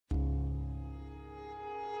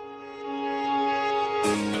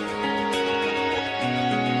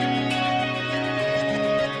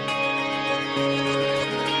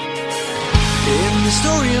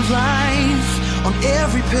story of life on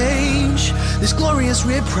every page. This glorious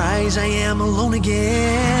reprise, I am alone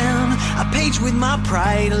again. A page with my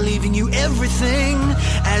pride, leaving you everything.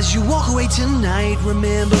 As you walk away tonight,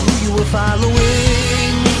 remember who you were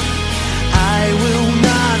following. I will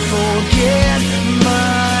not forget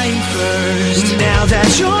my first. Now that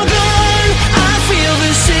you're gone, I feel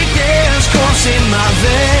the sickness coursing my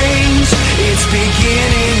veins. It's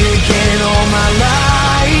beginning again all my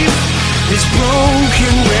life. This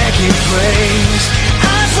broken record breaks.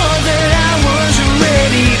 I thought that I was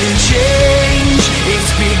ready to change.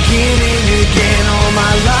 It's beginning again all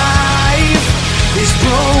my life. This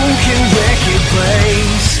broken record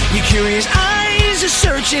breaks. Your curious eyes are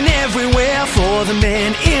searching everywhere for the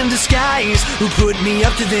man in disguise who put me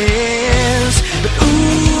up to this. But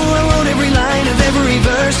ooh, I wrote every line of every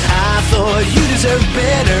verse. I thought you deserved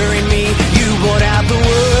better in me. You brought out the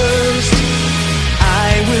worst.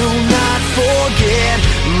 I will not forget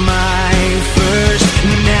my first.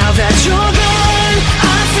 Now that you're gone,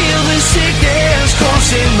 I feel the sickness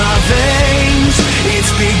coursing my veins.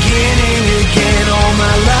 It's beginning again all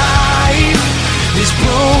my life. This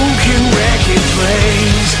broken record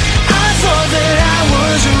plays. I thought that I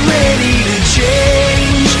was ready to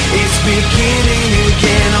change. It's beginning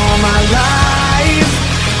again all my life.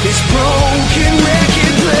 This broken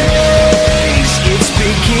record plays. It's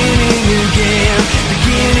beginning again,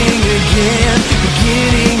 beginning again,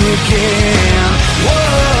 beginning again.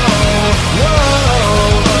 Whoa, whoa,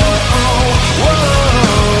 whoa, whoa,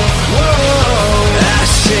 whoa. I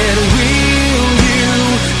said, will you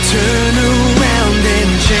turn around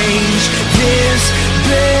and change this,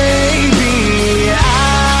 baby?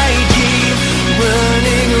 I keep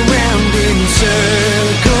running around in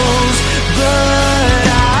circles, but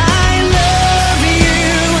I love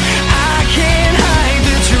you. I can't hide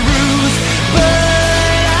the truth,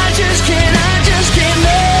 but I just can't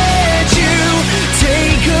let you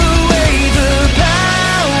take away the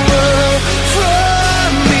power from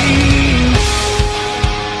me.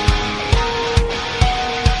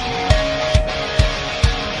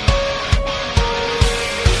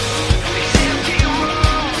 These empty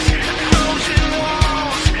rooms, frozen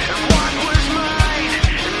walls, and what was mine,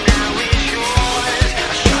 and now is yours.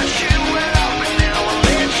 I shut you out, but now I'll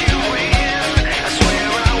let you in. I swear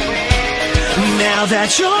I will. Now that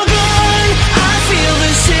you're gone, I feel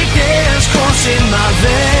the sickness coursing my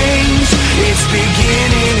veins.